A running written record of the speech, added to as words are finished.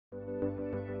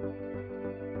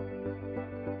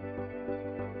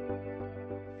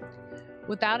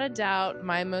Without a doubt,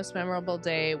 my most memorable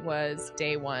day was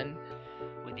day one.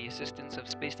 With the assistance of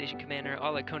Space Station Commander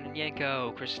Oleg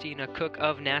Kononenko, Christina Koch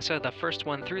of NASA, the first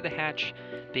one through the hatch,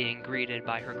 being greeted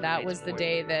by her crewmates. That was the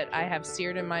day that I have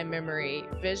seared in my memory.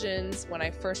 Visions when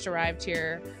I first arrived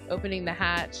here, opening the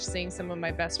hatch, seeing some of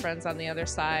my best friends on the other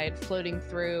side, floating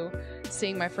through,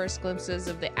 seeing my first glimpses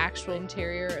of the actual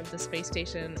interior of the space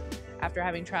station after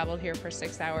having traveled here for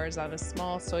 6 hours on a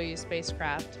small Soyuz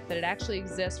spacecraft, that it actually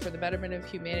exists for the betterment of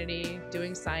humanity,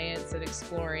 doing science and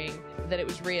exploring, that it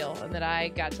was real and that I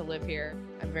got to live here.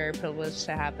 I'm very privileged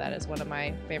to have that as one of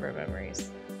my favorite memories.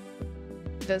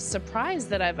 The surprise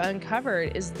that I've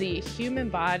uncovered is the human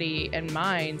body and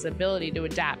mind's ability to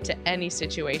adapt to any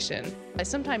situation. I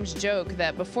sometimes joke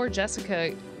that before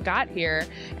Jessica got here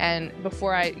and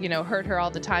before I, heard her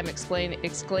all the time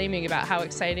exclaiming about how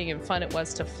exciting and fun it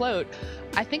was to float,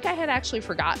 I think I had actually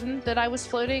forgotten that I was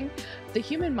floating. The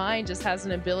human mind just has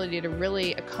an ability to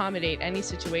really accommodate any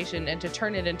situation and to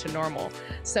turn it into normal.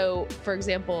 So, for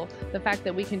example, the fact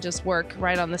that we can just work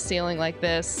right on the ceiling like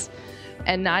this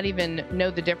and not even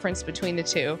know the difference between the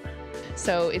two.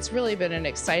 So it's really been an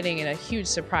exciting and a huge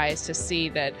surprise to see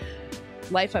that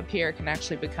life up here can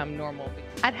actually become normal.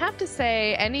 I'd have to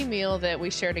say any meal that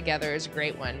we share together is a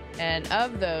great one. And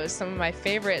of those, some of my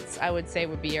favorites I would say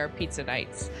would be our pizza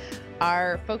nights.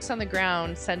 Our folks on the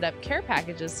ground send up care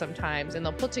packages sometimes, and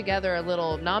they'll put together a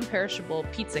little non-perishable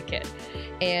pizza kit.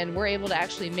 And we're able to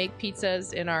actually make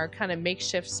pizzas in our kind of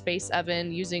makeshift space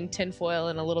oven using tinfoil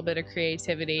and a little bit of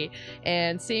creativity,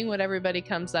 and seeing what everybody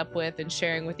comes up with and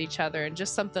sharing with each other, and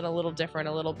just something a little different,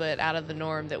 a little bit out of the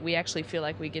norm that we actually feel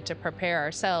like we get to prepare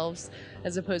ourselves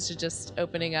as opposed to just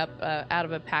opening up out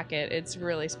of a packet. It's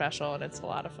really special and it's a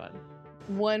lot of fun.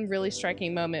 One really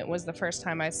striking moment was the first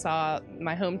time I saw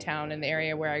my hometown in the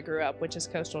area where I grew up, which is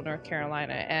coastal North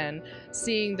Carolina, and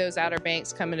seeing those Outer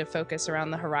Banks come into focus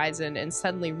around the horizon and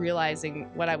suddenly realizing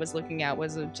what I was looking at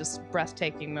was a just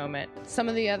breathtaking moment. Some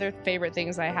of the other favorite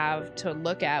things I have to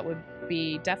look at would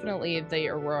be definitely the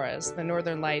auroras, the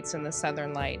northern lights and the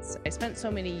southern lights. I spent so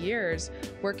many years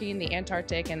working in the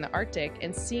Antarctic and the Arctic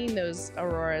and seeing those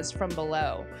auroras from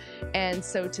below. And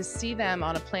so to see them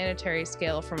on a planetary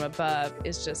scale from above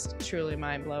is just truly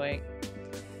mind-blowing.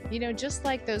 Just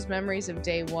like those memories of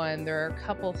day one, there are a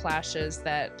couple flashes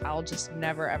that I'll just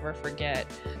never ever forget.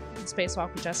 The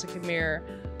spacewalk with Jessica Meir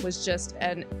was just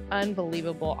an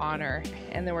unbelievable honor.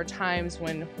 And there were times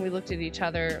when we looked at each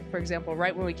other, for example,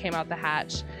 right when we came out the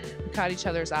hatch, we caught each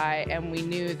other's eye and we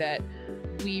knew that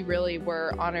we really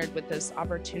were honored with this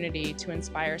opportunity to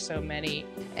inspire so many.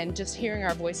 And just hearing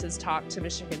our voices talk to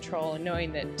Mission Control and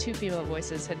knowing that two female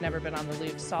voices had never been on the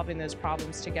loop, solving those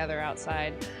problems together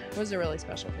outside, was a really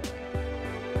special feeling.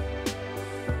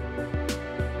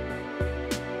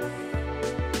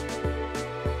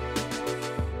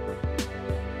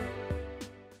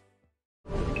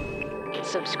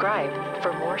 Subscribe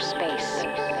for more space.